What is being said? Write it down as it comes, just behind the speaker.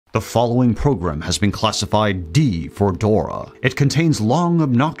The following program has been classified D for Dora. It contains long,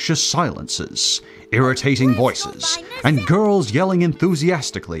 obnoxious silences, irritating voices, and girls yelling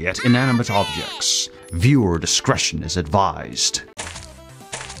enthusiastically at inanimate objects. Viewer discretion is advised.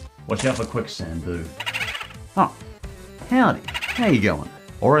 Watch out for quicksand, boo. Oh, howdy. How you going?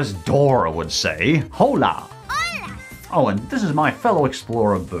 Or as Dora would say, hola. Hola. Oh, and this is my fellow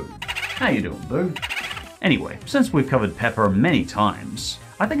explorer, Boo. How you doing, Boo? Anyway, since we've covered Peppa many times,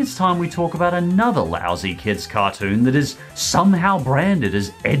 I think it's time we talk about another lousy kids cartoon that is somehow branded as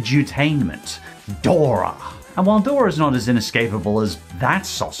edutainment, Dora. And while Dora is not as inescapable as that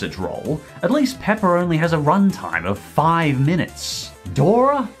sausage roll, at least Peppa only has a runtime of 5 minutes.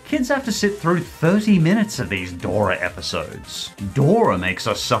 Dora? Kids have to sit through 30 minutes of these Dora episodes. Dora makes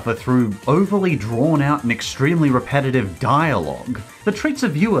us suffer through overly drawn out and extremely repetitive dialogue that treats a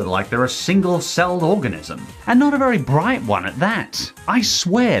viewer like they're a single-celled organism, and not a very bright one at that. I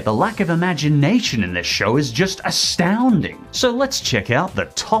swear the lack of imagination in this show is just astounding. So let's check out the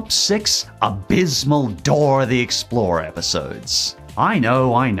top 6 abysmal Dora the Explorer episodes. I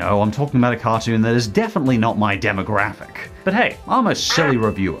know, I'm talking about a cartoon that is definitely not my demographic. But hey, I'm a silly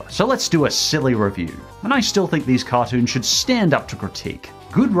reviewer, so let's do a silly review. And I still think these cartoons should stand up to critique.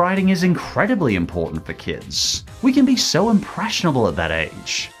 Good writing is incredibly important for kids. We can be so impressionable at that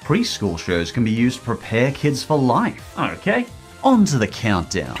age. Preschool shows can be used to prepare kids for life. Okay, on to the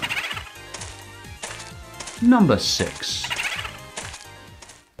countdown. Number 6.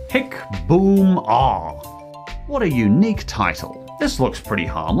 Hick Boom Ah. What a unique title. This looks pretty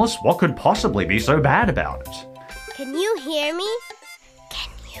harmless. What could possibly be so bad about it? Can you hear me? Can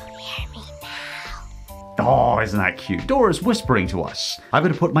you hear me now? Oh, isn't that cute? Dora's whispering to us. I'm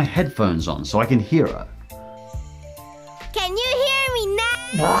going to put my headphones on so I can hear her. Can you hear me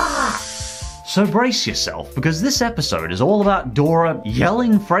now? So brace yourself, because this episode is all about Dora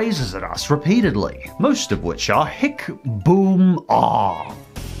yelling phrases at us repeatedly, most of which are hick, boom, ah.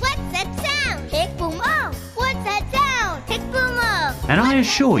 What's that sound? Hick boom oh. What's that sound? Hick boom oh. And I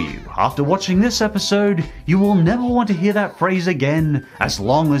assure you, after watching this episode, you will never want to hear that phrase again as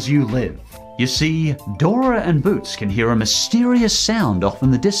long as you live. You see, Dora and Boots can hear a mysterious sound off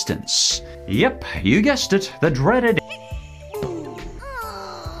in the distance. Yep, you guessed it, the dreaded.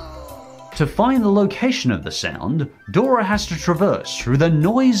 To find the location of the sound, Dora has to traverse through the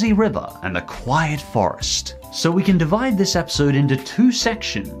noisy river and the quiet forest. So we can divide this episode into 2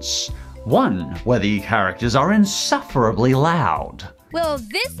 sections. One where the characters are insufferably loud. Will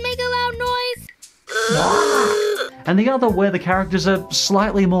this make a loud noise? And the other where the characters are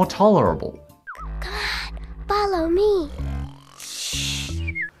slightly more tolerable. Come on, follow me.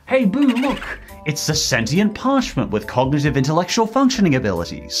 Hey Boo, look! It's the sentient parchment with cognitive intellectual functioning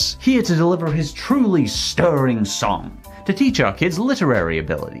abilities, here to deliver his truly stirring song, to teach our kids literary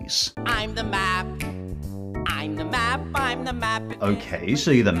abilities. I'm the map. I'm the map. I'm the map. Okay,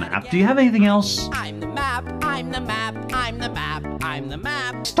 so you're the map. Do you have anything else? I'm the map. I'm the map. I'm the map. I'm the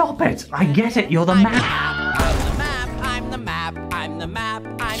map. Stop it! I get it, you're the map! I'm the map. I'm the map. I'm the map.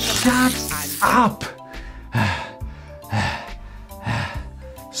 I'm the Shut up!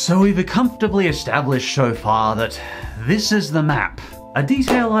 So we've comfortably established so far that this is the map, a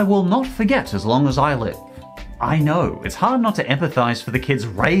detail I will not forget as long as I live. I know, it's hard not to empathize for the kids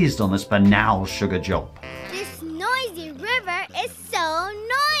raised on this banal sugar job. This noisy river is so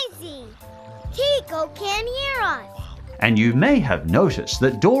noisy. Chico can't hear us. And you may have noticed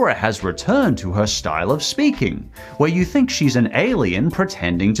that Dora has returned to her style of speaking, where you think she's an alien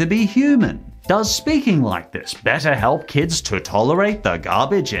pretending to be human. Does speaking like this better help kids to tolerate the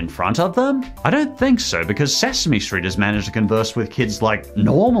garbage in front of them? I don't think so, because Sesame Street has managed to converse with kids like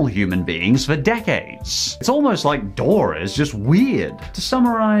normal human beings for decades. It's almost like Dora is just weird. To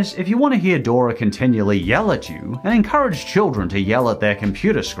summarize, if you want to hear Dora continually yell at you and encourage children to yell at their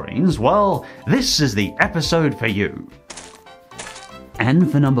computer screens, well, this is the episode for you.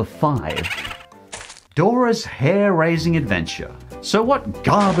 And for number 5, Dora's hair-raising adventure. So what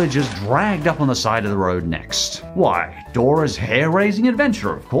garbage is dragged up on the side of the road next? Why, Dora's hair-raising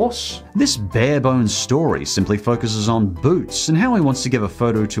adventure, of course. This bare-bones story simply focuses on Boots and how he wants to give a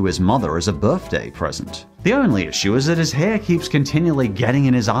photo to his mother as a birthday present. The only issue is that his hair keeps continually getting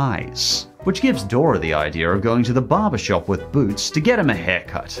in his eyes, which gives Dora the idea of going to the barbershop with Boots to get him a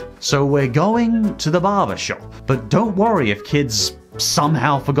haircut. So we're going to the barbershop, but don't worry if kids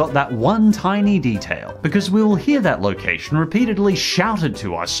somehow forgot that one tiny detail, because we will hear that location repeatedly shouted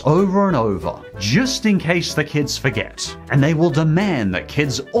to us over and over, just in case the kids forget, and they will demand that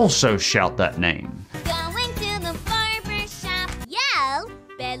kids also shout that name. Going to the barber shop. Yell,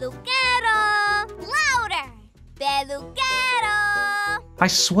 peluquero. Louder, peluquero. I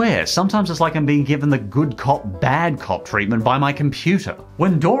swear, sometimes it's like I'm being given the good cop, bad cop treatment by my computer.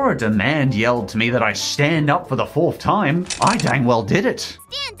 When Dora Demand yelled to me that I stand up for the 4th time, I dang well did it.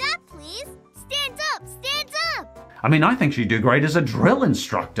 Stand up, please. Stand up, stand up. I mean, I think she'd do great as a drill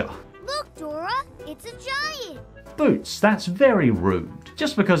instructor. Look, Dora, it's a giant. Boots, that's very rude.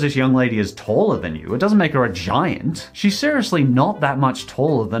 Just because this young lady is taller than you, it doesn't make her a giant. She's seriously not that much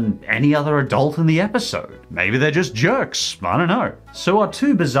taller than any other adult in the episode. Maybe they're just jerks, I don't know. So our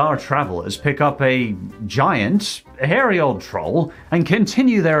 2 bizarre travelers pick up a giant, hairy old troll and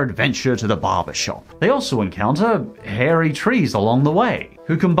continue their adventure to the barbershop. They also encounter hairy trees along the way,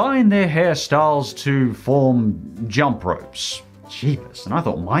 who combine their hairstyles to form jump ropes. Jeepers, and I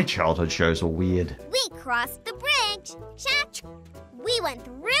thought my childhood shows were weird. We crossed the bridge. Cha-ch. We went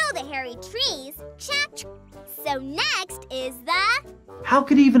through the hairy trees. Cha-ch. So next is the... How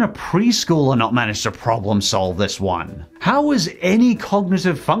could even a preschooler not manage to problem solve this one? How is any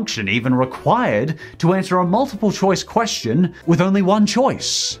cognitive function even required to answer a multiple choice question with only one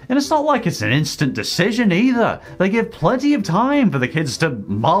choice? And it's not like it's an instant decision either. They give plenty of time for the kids to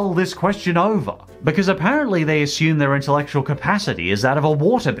mull this question over. Because apparently they assume their intellectual capacity is that of a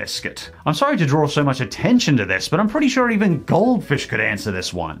water biscuit. I'm sorry to draw so much attention to this, but I'm pretty sure even goldfish could answer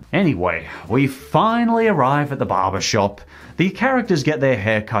this one. Anyway, we finally arrive at the barbershop. The characters get their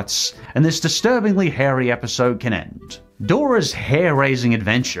haircuts, and this disturbingly hairy episode can end. Dora's hair-raising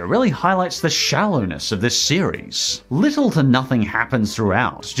adventure really highlights the shallowness of this series. Little to nothing happens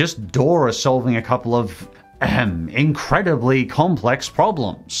throughout, just Dora solving a couple of, incredibly complex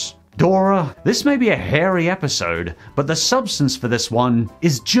problems. Dora, this may be a hairy episode, but the substance for this one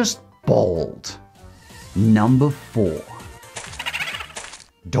is just bold. Number 4.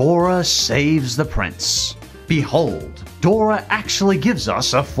 Dora saves the prince. Behold, Dora actually gives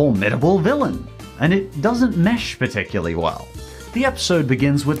us a formidable villain, and it doesn't mesh particularly well. The episode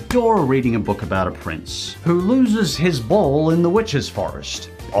begins with Dora reading a book about a prince who loses his ball in the witch's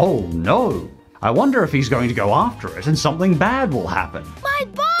forest. Oh no! I wonder if he's going to go after it and something bad will happen. My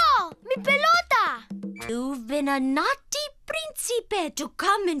ball! Mi pelota! You've been a naughty principe to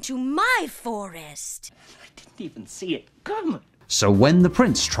come into my forest. I didn't even see it coming. So when the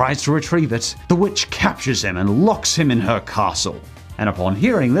prince tries to retrieve it, the witch captures him and locks him in her castle. And upon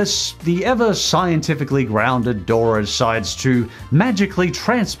hearing this, the ever scientifically grounded Dora decides to magically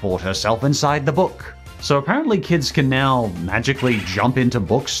transport herself inside the book. So apparently kids can now magically jump into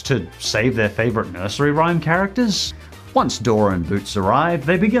books to save their favorite nursery rhyme characters? Once Dora and Boots arrive,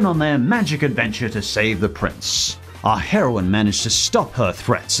 they begin on their magic adventure to save the prince. Our heroine managed to stop her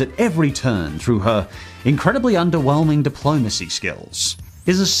threats at every turn through her incredibly underwhelming diplomacy skills.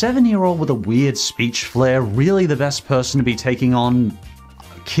 Is a 7-year-old with a weird speech flair really the best person to be taking on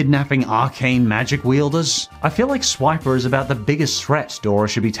kidnapping arcane magic wielders? I feel like Swiper is about the biggest threat Dora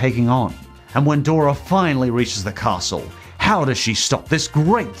should be taking on. And when Dora finally reaches the castle, how does she stop this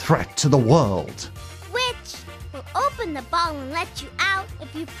great threat to the world? Witch, we'll open the ball and let you out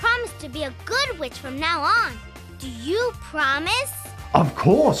if you promise to be a good witch from now on. Do you promise? Of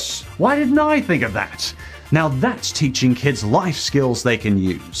course! Why didn't I think of that? Now that's teaching kids life skills they can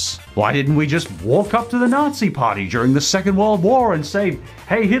use. Why didn't we just walk up to the Nazi party during the Second World War and say,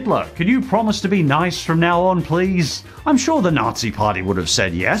 "Hey Hitler, can you promise to be nice from now on, please?" I'm sure the Nazi party would have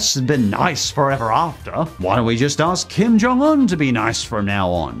said yes and been nice forever after. Why don't we just ask Kim Jong-un to be nice from now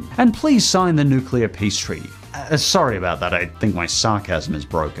on? And please sign the nuclear peace treaty. Sorry about that, I think my sarcasm is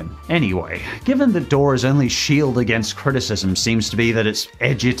broken. Anyway, given that Dora's only shield against criticism seems to be that it's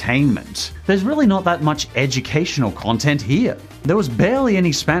edutainment, there's really not that much educational content here. There was barely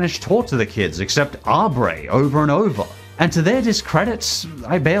any Spanish taught to the kids except abre over and over. And to their discredit,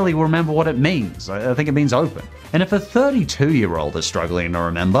 I barely remember what it means. I think it means open. And if a 32-year-old is struggling to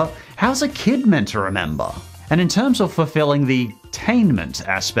remember, how's a kid meant to remember? And in terms of fulfilling the tainment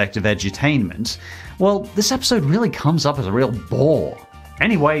aspect of edutainment, well, this episode really comes up as a real bore.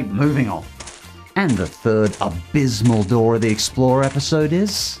 Anyway, moving on. And the third abysmal Dora the Explorer episode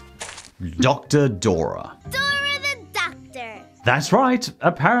is Dr. Dora. Dora the Doctor. That's right.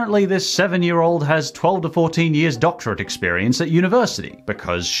 Apparently this 7-year-old has 12 to 14 years doctorate experience at university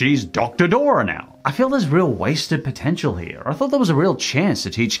because she's Dr. Dora now. I feel there's real wasted potential here. I thought there was a real chance to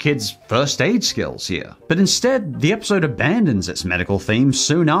teach kids first aid skills here. But instead, the episode abandons its medical theme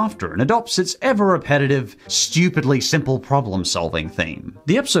soon after and adopts its ever-repetitive, stupidly simple problem-solving theme.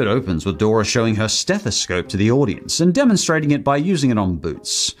 The episode opens with Dora showing her stethoscope to the audience and demonstrating it by using it on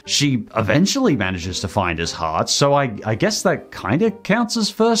Boots. She eventually manages to find his heart, so I guess that kinda counts as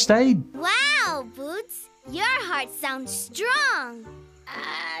first aid? Wow, Boots. Your heart sounds strong.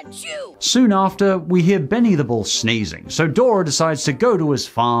 Achoo! Soon after, we hear Benny the Bull sneezing, so Dora decides to go to his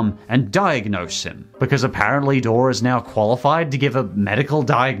farm and diagnose him, because apparently Dora is now qualified to give a medical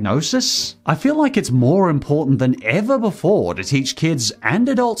diagnosis. I feel like it's more important than ever before to teach kids, and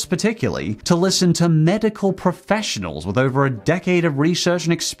adults particularly, to listen to medical professionals with over a decade of research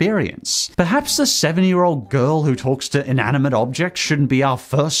and experience. Perhaps the 7-year-old girl who talks to inanimate objects shouldn't be our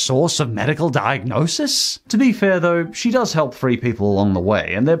first source of medical diagnosis? To be fair though, she does help 3 people along the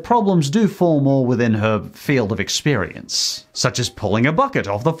way, and their problems do fall more within her field of experience, such as pulling a bucket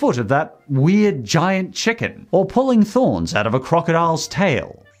off the foot of that weird giant chicken, or pulling thorns out of a crocodile's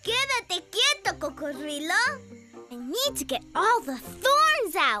tail. Quédate quieto, cocodrilo. I need to get all the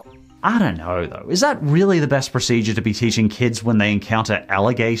thorns out. I don't know though, is that really the best procedure to be teaching kids when they encounter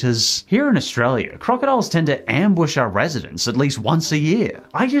alligators? Here in Australia, crocodiles tend to ambush our residents at least once a year.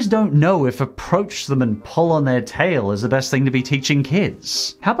 I just don't know if approach them and pull on their tail is the best thing to be teaching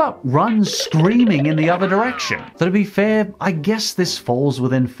kids. How about run screaming in the other direction? Though to be fair, I guess this falls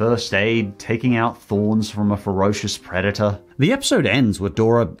within first aid, taking out thorns from a ferocious predator. The episode ends with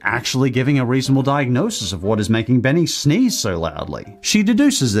Dora actually giving a reasonable diagnosis of what is making Benny sneeze so loudly. She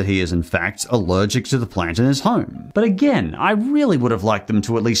deduces that he is in fact allergic to the plant in his home. But again, I really would have liked them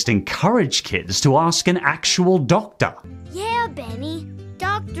to at least encourage kids to ask an actual doctor. Yeah, Benny.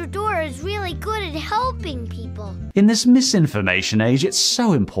 Dr. Dora is really good at helping people. In this misinformation age, it's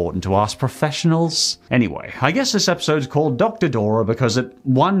so important to ask professionals. Anyway, I guess this episode's called Dr. Dora because at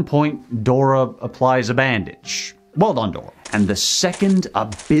one point, Dora applies a bandage. Well done, Dora. And the second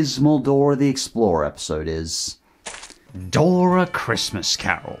Abysmal Dora the Explorer episode is Dora Christmas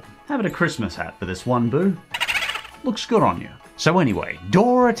Carol. Having a Christmas hat for this one, boo. Looks good on you. So anyway,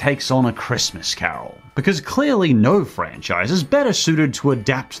 Dora takes on A Christmas Carol, because clearly no franchise is better suited to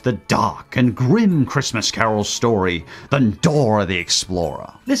adapt the dark and grim Christmas Carol story than Dora the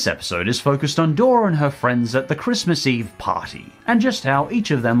Explorer. This episode is focused on Dora and her friends at the Christmas Eve party, and just how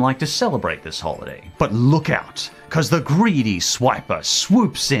each of them like to celebrate this holiday. But look out, cause the greedy swiper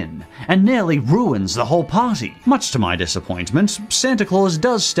swoops in and nearly ruins the whole party. Much to my disappointment, Santa Claus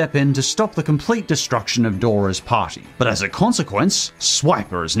does step in to stop the complete destruction of Dora's party. But as a consequence,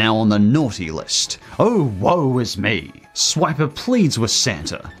 Swiper is now on the naughty list. Oh, woe is me. Swiper pleads with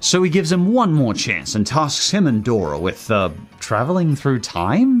Santa, so he gives him one more chance and tasks him and Dora with, traveling through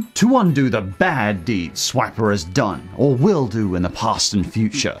time? To undo the bad deeds Swiper has done, or will do in the past and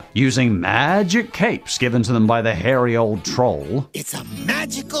future, using magic capes given to them by the hairy old troll. It's a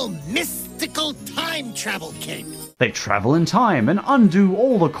magical, mystical time travel cape. They travel in time and undo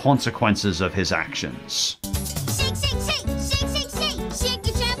all the consequences of his actions. Shake, shake, shake, shake, shake, shake, shake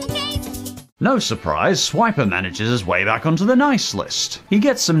your travel cape. No surprise, Swiper manages his way back onto the nice list. He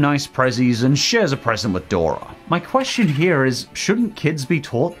gets some nice prezzies and shares a present with Dora. My question here is, shouldn't kids be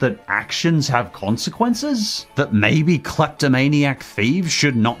taught that actions have consequences? That maybe kleptomaniac thieves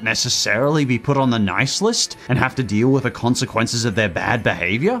should not necessarily be put on the nice list and have to deal with the consequences of their bad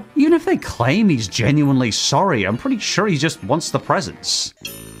behavior? Even if they claim he's genuinely sorry, I'm pretty sure he just wants the presents.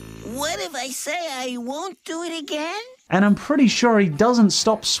 What if I say I won't do it again? And I'm pretty sure he doesn't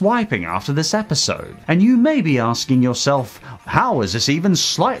stop swiping after this episode. And you may be asking yourself, how is this even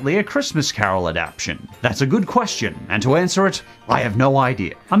slightly a Christmas Carol adaptation? That's a good question, and to answer it, I have no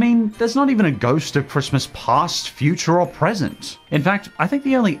idea. I mean, there's not even a ghost of Christmas past, future, or present. In fact, I think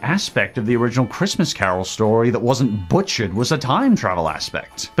the only aspect of the original Christmas Carol story that wasn't butchered was a time travel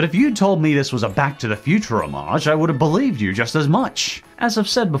aspect. But if you'd told me this was a Back to the Future homage, I would have believed you just as much. As I've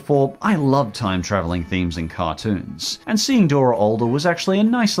said before, I love time traveling themes in cartoons, and seeing Dora older was actually a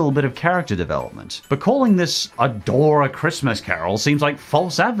nice little bit of character development. But calling this a Dora Christmas Carol seems like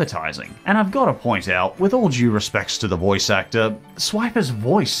false advertising. And I've got to point out, with all due respects to the voice actor, Swiper's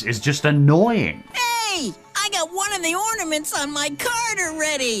voice is just annoying. Hey! I got one of the ornaments on my card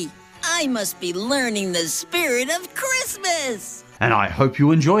already! I must be learning the spirit of Christmas! And I hope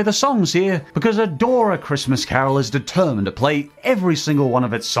you enjoy the songs here, because a Dora Christmas Carol is determined to play every single one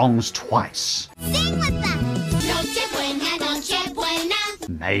of its songs twice. Sing with them. Noche buena, noche buena.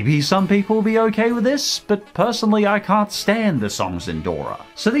 Maybe some people will be okay with this, but personally I can't stand the songs in Dora.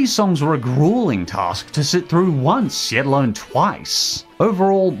 So these songs were a grueling task to sit through once, yet alone twice.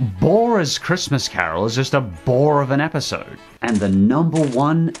 Overall, Bora's Christmas Carol is just a bore of an episode. And the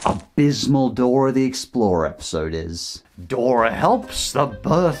 #1 Abysmal Dora the Explorer episode is Dora Helps the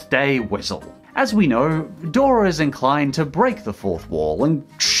Birthday Whistle. As we know, Dora is inclined to break the fourth wall and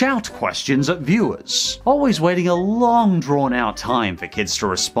shout questions at viewers, always waiting a long drawn-out time for kids to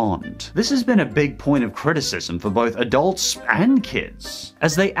respond. This has been a big point of criticism for both adults and kids,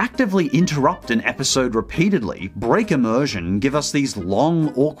 as they actively interrupt an episode repeatedly, break immersion, and give us these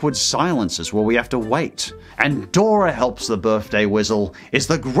long, awkward silences where we have to wait. And Dora Helps the Birthday Whistle is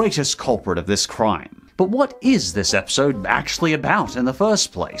the greatest culprit of this crime. But what is this episode actually about in the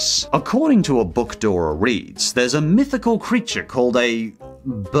first place? According to a book Dora reads, there's a mythical creature called a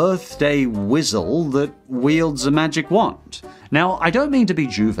birthday whistle that wields a magic wand. Now, I don't mean to be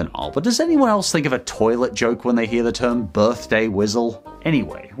juvenile, but does anyone else think of a toilet joke when they hear the term birthday whistle?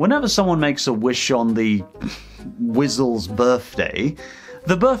 Anyway, whenever someone makes a wish on the whistle's birthday,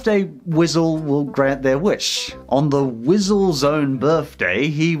 the birthday whistle will grant their wish. On the whistle's own birthday,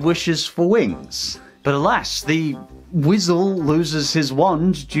 he wishes for wings. But alas, the whistle loses his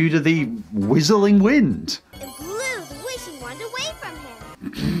wand due to the whistling wind. It blew the wishing wand away from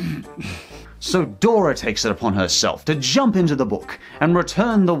him. So Dora takes it upon herself to jump into the book and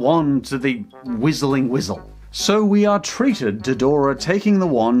return the wand to the whistling whistle. So we are treated to Dora taking the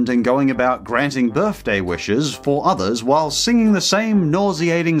wand and going about granting birthday wishes for others while singing the same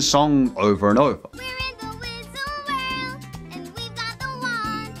nauseating song over and over. We're in the whistle world, and we've got the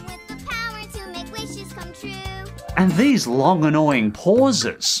wand with the power to make wishes come true. And these long annoying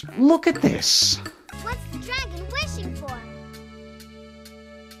pauses. Look at this. What's the dragon wishing for?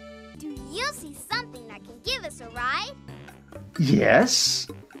 Do you see something that can give us a ride? Yes.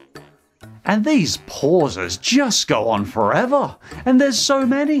 And these pauses just go on forever, and there's so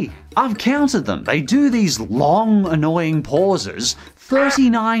many. I've counted them. They do these long, annoying pauses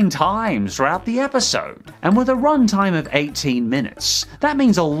 39 times throughout the episode. And with a runtime of 18 minutes, that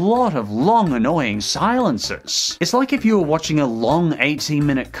means a lot of long, annoying silences. It's like if you were watching a long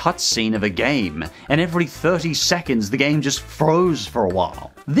 18-minute cutscene of a game, and every 30 seconds the game just froze for a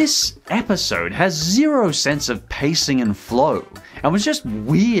while. This episode has zero sense of pacing and flow, and was just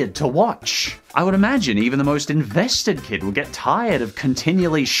weird to watch. I would imagine even the most invested kid would get tired of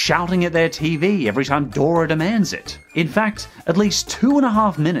continually shouting at their TV every time Dora demands it. In fact, at least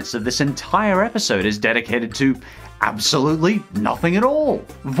 2.5 minutes of this entire episode is dedicated to absolutely nothing at all.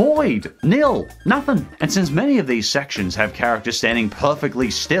 Void. Nil. Nothing. And since many of these sections have characters standing perfectly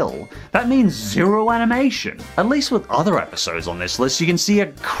still, that means zero animation. At least with other episodes on this list, you can see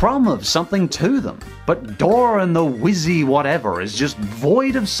a crumb of something to them. But Dora and the Whizzy whatever is just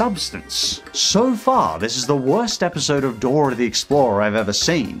void of substance. So far, this is the worst episode of Dora the Explorer I've ever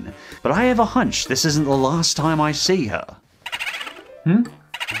seen. But I have a hunch this isn't the last time I see her.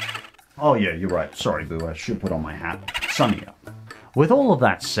 Oh yeah, you're right. Sorry, Boo, I should put on my hat. Sunny up. With all of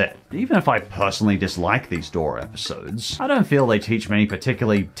that said, even if I personally dislike these Dora episodes, I don't feel they teach many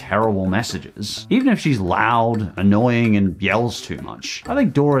particularly terrible messages. Even if she's loud, annoying, and yells too much, I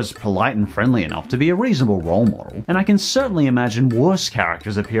think Dora's polite and friendly enough to be a reasonable role model, and I can certainly imagine worse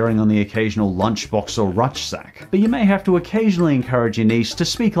characters appearing on the occasional lunchbox or rucksack, but you may have to occasionally encourage your niece to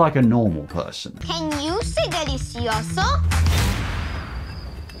speak like a normal person. Can you say delicioso?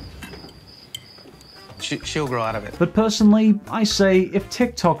 She'll grow out of it. But personally, I say if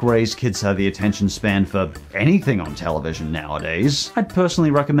TikTok raised kids have the attention span for anything on television nowadays, I'd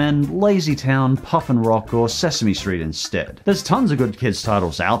personally recommend Lazy Town, Puffin Rock, or Sesame Street instead. There's tons of good kids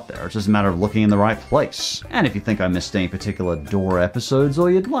titles out there, it's just a matter of looking in the right place. And if you think I missed any particular Dora episodes, or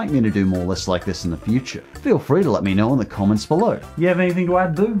you'd like me to do more lists like this in the future, feel free to let me know in the comments below. You have anything to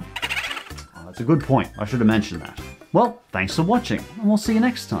add, Boo? Oh, that's a good point, I should have mentioned that. Well, thanks for watching, and we'll see you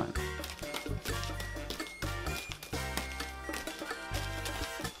next time.